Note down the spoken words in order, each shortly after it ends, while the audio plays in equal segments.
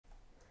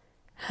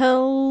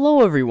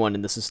Hello everyone,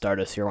 and this is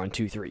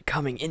Stardust0123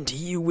 coming into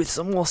you with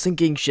some more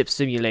sinking ship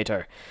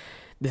simulator.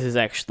 This is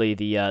actually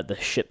the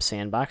ship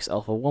sandbox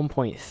alpha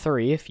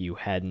 1.3 if you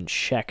hadn't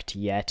checked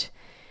yet.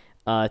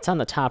 It's on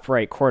the top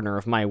right corner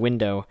of my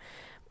window,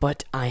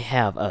 but I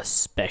have a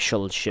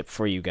special ship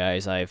for you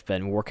guys. I've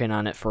been working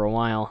on it for a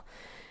while.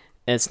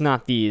 It's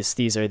not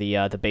these are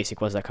the basic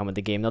ones that come with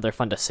the game, though they're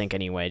fun to sink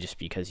anyway just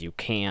because you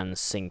can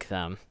sink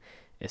them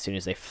as soon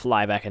as they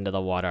fly back into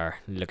the water.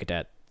 Look at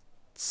that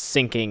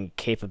sinking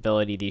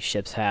capability these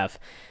ships have.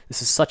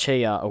 This is such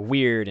a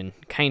weird and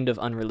kind of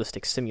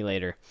unrealistic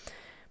simulator.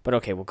 But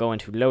okay, we'll go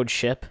into load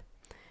ship,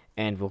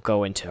 and we'll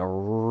go into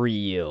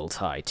real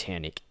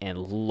Titanic, and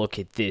look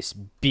at this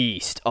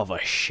beast of a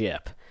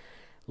ship.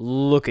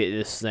 Look at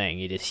this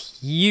thing. It is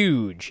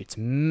huge. It's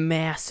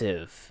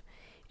massive.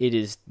 It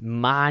is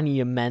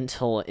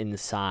monumental in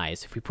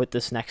size. If we put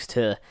this next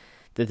to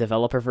the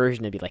developer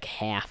version, it'd be like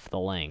half the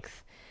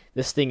length.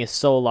 This thing is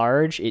so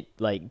large, it,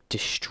 like,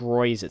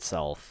 destroys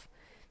itself.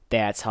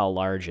 That's how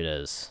large it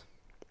is.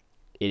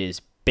 It is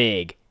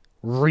big.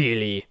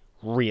 Really,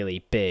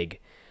 really big.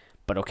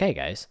 But okay,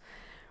 guys.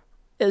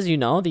 As you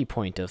know, the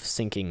point of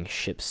sinking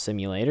ship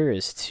simulator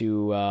is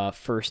to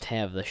first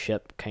have the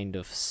ship kind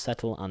of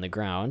settle on the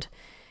ground,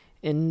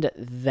 and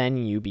then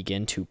you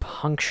begin to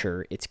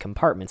puncture its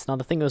compartments. Now,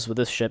 the thing is with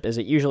this ship is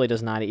it usually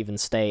does not even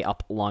stay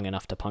up long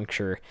enough to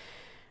puncture,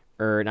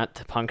 or not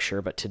to puncture,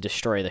 but to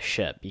destroy the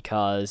ship,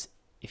 because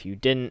if you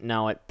didn't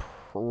know, it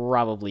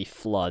probably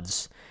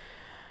floods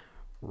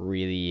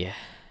really,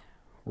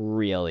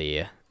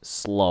 really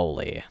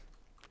slowly.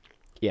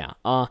 Yeah,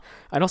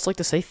 I'd also like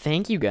to say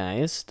thank you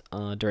guys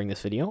during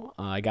this video.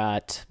 I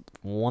got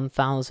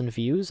 1,000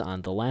 views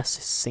on the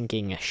last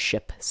sinking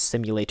ship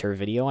simulator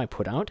video I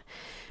put out.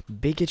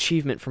 Big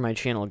achievement for my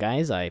channel,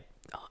 guys.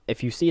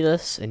 If you see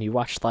this and you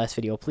watched the last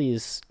video,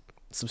 please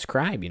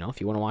subscribe, if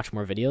you want to watch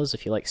more videos,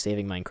 if you like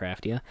saving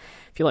Minecraftia.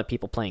 If you like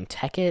people playing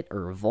Tekkit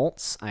or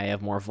Volts, I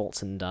have more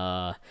Volts and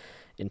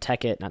in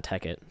Technic-like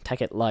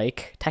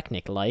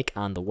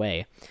on the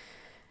way.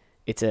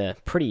 It's a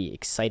pretty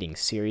exciting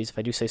series, if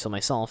I do say so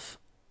myself,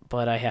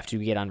 but I have to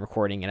get on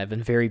recording, and I've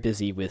been very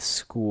busy with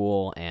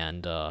school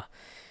and,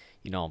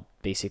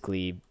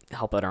 basically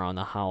helping around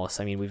the house.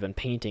 I mean, we've been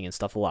painting and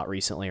stuff a lot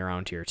recently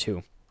around here,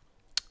 too.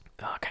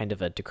 Kind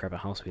of a decrepit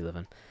house we live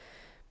in,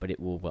 but it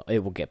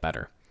will get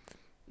better.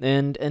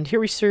 And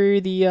here we see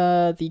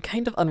the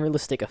kind of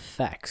unrealistic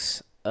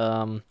effects.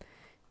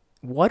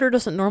 Water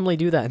doesn't normally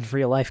do that in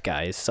real life,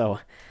 guys. So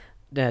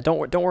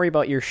don't worry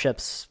about your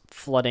ships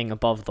flooding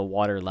above the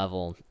water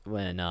level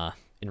when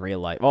in real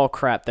life. Oh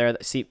crap! There,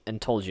 see,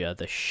 and told you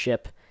the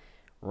ship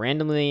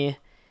randomly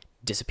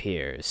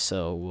disappears.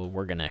 So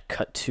we're gonna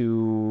cut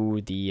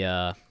to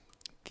the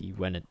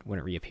when it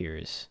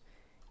reappears.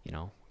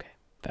 Okay,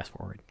 fast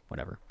forward,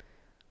 whatever.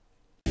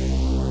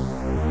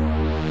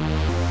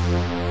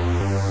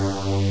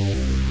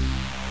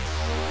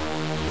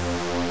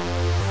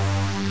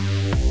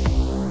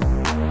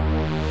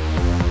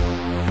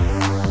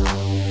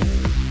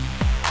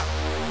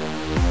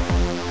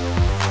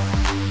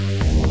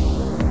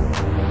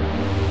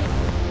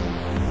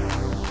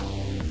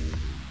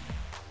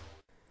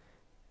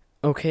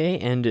 Okay,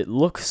 and it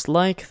looks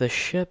like the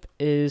ship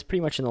is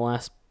pretty much in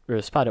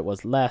the spot it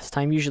was last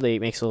time. Usually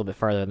it makes it a little bit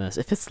farther than this.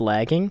 If it's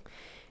lagging,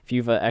 if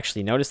you've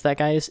actually noticed that,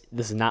 guys,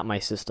 this is not my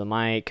system.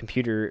 My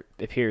computer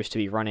appears to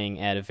be running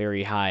at a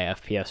very high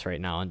FPS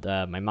right now, and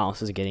my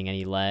mouse isn't getting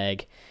any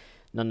lag.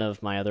 None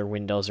of my other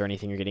windows or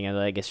anything are getting any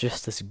lag. It's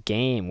just this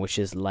game which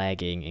is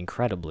lagging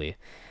incredibly.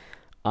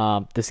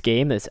 This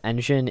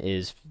engine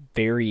is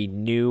very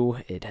new.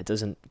 It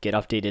doesn't get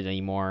updated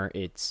anymore.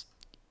 It's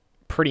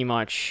pretty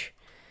much,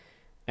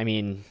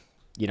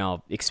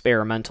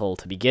 experimental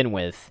to begin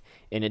with,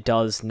 and it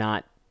does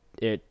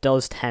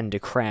tend to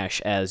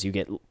crash as you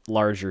get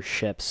larger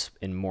ships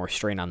and more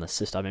strain on the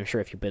system. I'm sure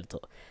if you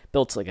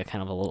built like a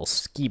kind of a little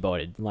ski boat,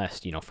 it'd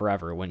last,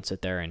 forever. It wouldn't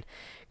sit there and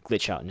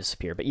glitch out and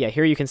disappear. But yeah,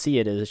 here you can see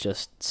it is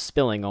just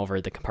spilling over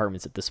the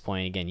compartments at this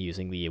point, again,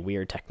 using the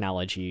weird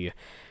technology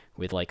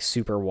with like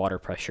super water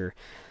pressure.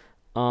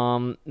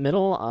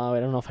 Middle,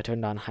 I don't know if I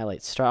turned on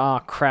highlights.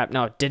 Oh crap,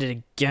 no, it did it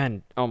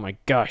again. Oh my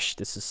gosh,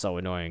 this is so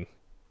annoying.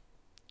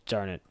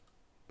 Darn it.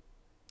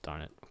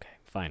 Okay,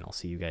 fine. I'll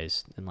see you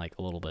guys in like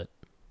a little bit.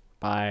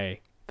 Bye.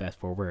 Fast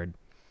forward.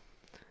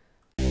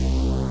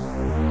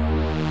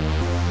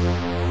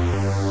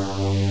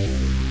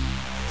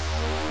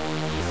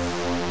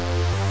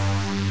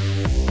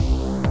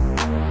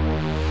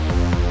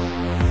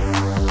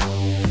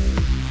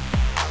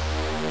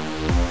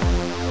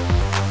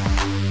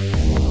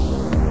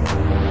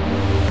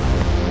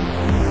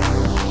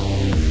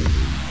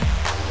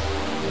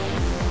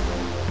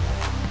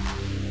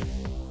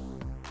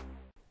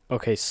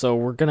 Okay, so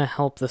we're gonna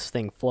help this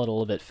thing flood a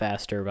little bit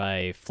faster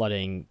by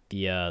flooding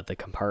the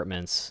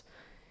compartments,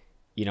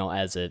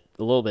 as a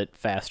little bit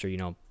faster,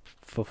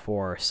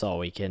 before, so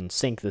we can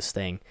sink this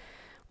thing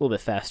a little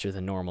bit faster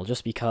than normal,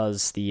 just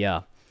because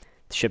the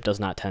ship does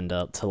not tend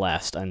to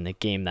last in the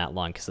game that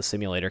long, because the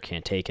simulator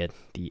can't take it.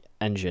 The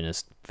engine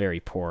is very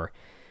poor.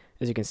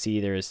 As you can see,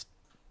 there's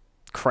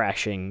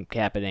crashing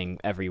happening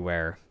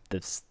everywhere.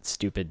 This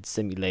stupid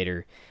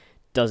simulator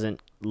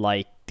doesn't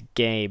like the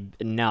game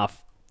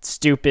enough.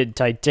 Stupid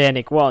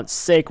Titanic won't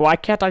sink. Why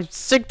can't I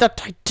sink the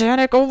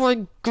Titanic? Oh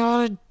my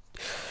god.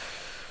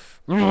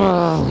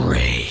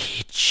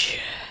 Rage.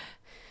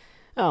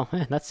 Oh,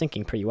 that's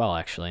sinking pretty well,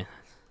 actually.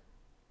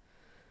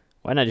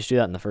 Why not just do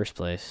that in the first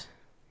place?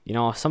 You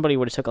know, if somebody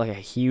would have took like a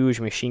huge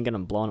machine gun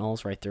and blown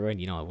holes right through it,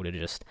 you know, it would have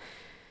just,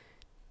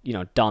 you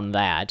know, done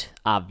that,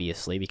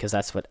 obviously, because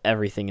that's what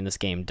everything in this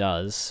game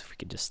does. If we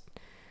could just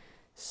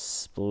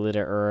split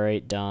it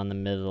right down the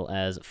middle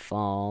as it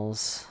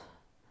falls,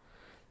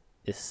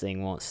 this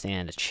thing won't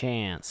stand a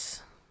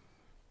chance.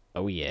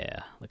 Oh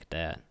yeah, look at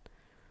that.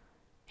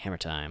 Hammer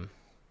time.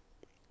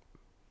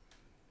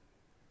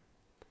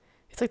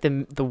 It's like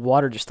the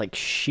water just like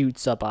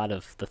shoots up out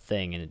of the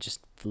thing and it just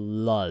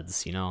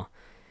floods, you know?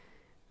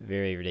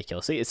 Very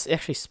ridiculous. See, it's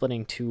actually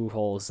splitting 2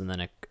 holes and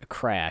then a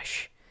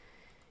crash.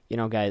 You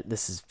know, guys,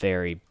 this is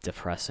very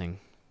depressing.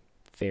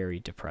 Very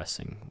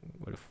depressing.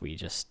 What if we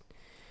just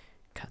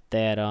cut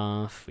that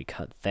off, we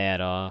cut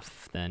that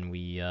off, then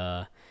we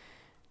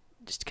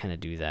just kind of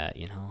do that,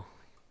 you know?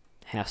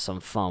 Have some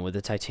fun with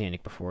the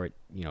Titanic before it,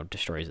 you know,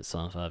 destroys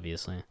itself,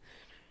 obviously.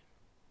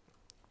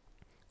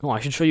 Oh, I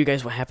should show you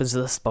guys what happens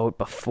to this boat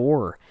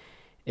before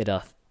it,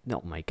 oh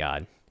my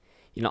god.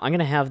 You know, I'm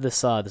gonna have this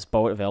this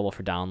boat available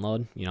for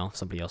download. You know, if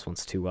somebody else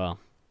wants to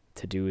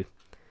do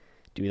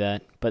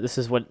that. But this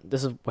is what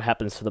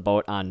happens to the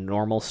boat on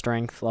normal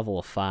strength, level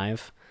of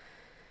 5.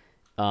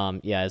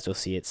 Yeah, as you'll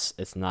see,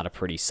 it's not a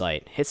pretty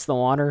sight. Hits the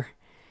water,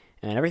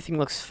 and everything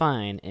looks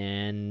fine,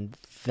 and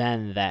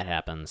then that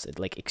happens. It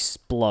like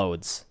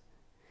explodes,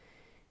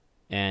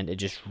 and it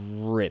just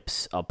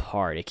rips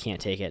apart. It can't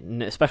take it,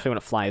 and especially when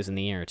it flies in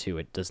the air too.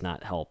 It does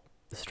not help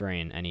the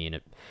strain any, and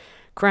it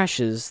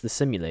crashes the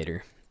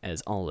simulator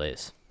as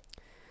always.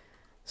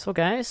 So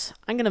guys,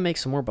 I'm gonna make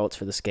some more boats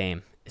for this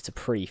game. It's a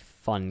pretty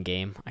fun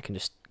game. I can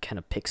just kind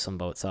of pick some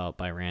boats out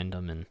by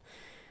random and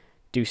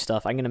do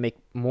stuff. I'm gonna make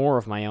more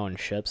of my own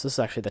ships. This is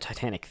actually the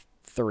Titanic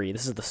 3.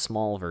 This is the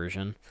small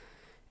version.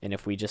 And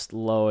if we just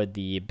load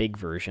the big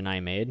version I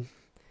made,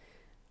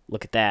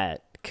 look at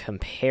that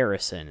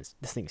comparison.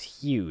 This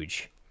thing's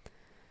huge.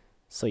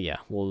 So yeah,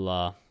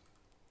 we'll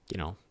you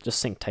know, just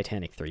sink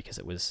Titanic 3 because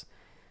it was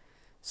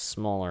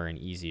smaller and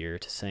easier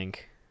to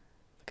sink.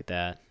 Look at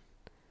that.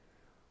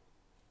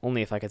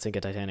 Only if I could sink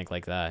a Titanic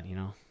like that, you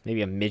know?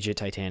 Maybe a midget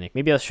Titanic.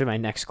 Maybe that should be my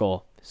next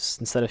goal.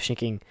 Instead of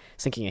sinking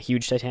a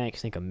huge Titanic,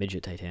 sink a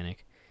midget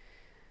Titanic.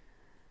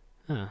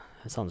 Huh,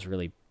 that sounds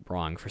really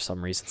wrong for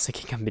some reason,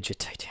 sinking a midget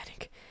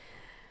Titanic.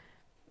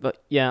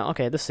 But yeah,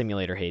 okay, this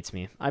simulator hates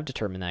me. I've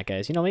determined that,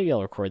 guys. You know, maybe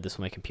I'll record this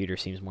when my computer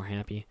seems more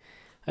happy.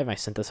 I have my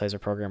synthesizer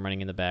program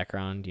running in the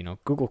background. You know,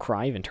 Google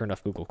Chrome. I even turned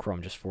off Google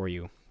Chrome just for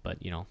you.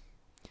 But, you know,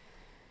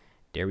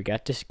 there we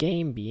got this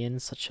game being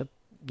such a,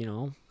 you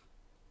know,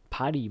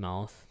 potty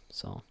mouth.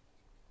 So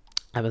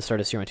I've been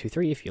Stardust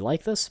 0123. If you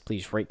like this,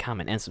 please rate,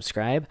 comment, and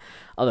subscribe.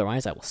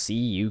 Otherwise, I will see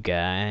you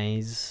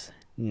guys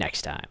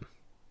next time.